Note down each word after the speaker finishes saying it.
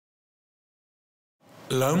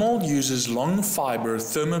LOMOLD uses long-fibre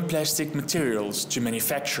thermoplastic materials to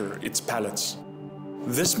manufacture its pallets.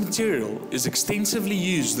 This material is extensively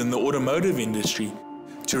used in the automotive industry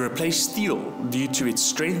to replace steel due to its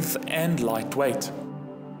strength and lightweight.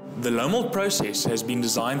 The LOMOLD process has been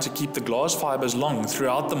designed to keep the glass fibres long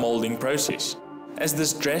throughout the moulding process, as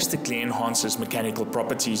this drastically enhances mechanical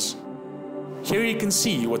properties. Here you can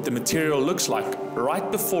see what the material looks like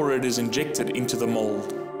right before it is injected into the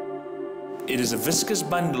mould. It is a viscous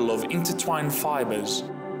bundle of intertwined fibres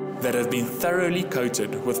that have been thoroughly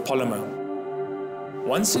coated with polymer.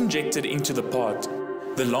 Once injected into the part,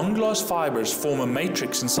 the long glass fibres form a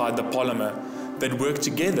matrix inside the polymer that work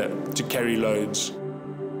together to carry loads.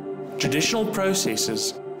 Traditional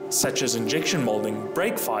processes, such as injection moulding,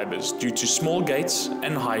 break fibres due to small gates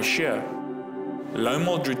and high shear.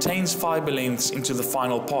 LOMOLD retains fibre lengths into the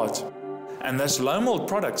final part, and thus LOMOLD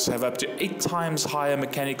products have up to 8 times higher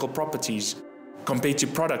mechanical properties compared to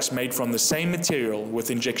products made from the same material with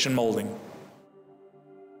injection moulding.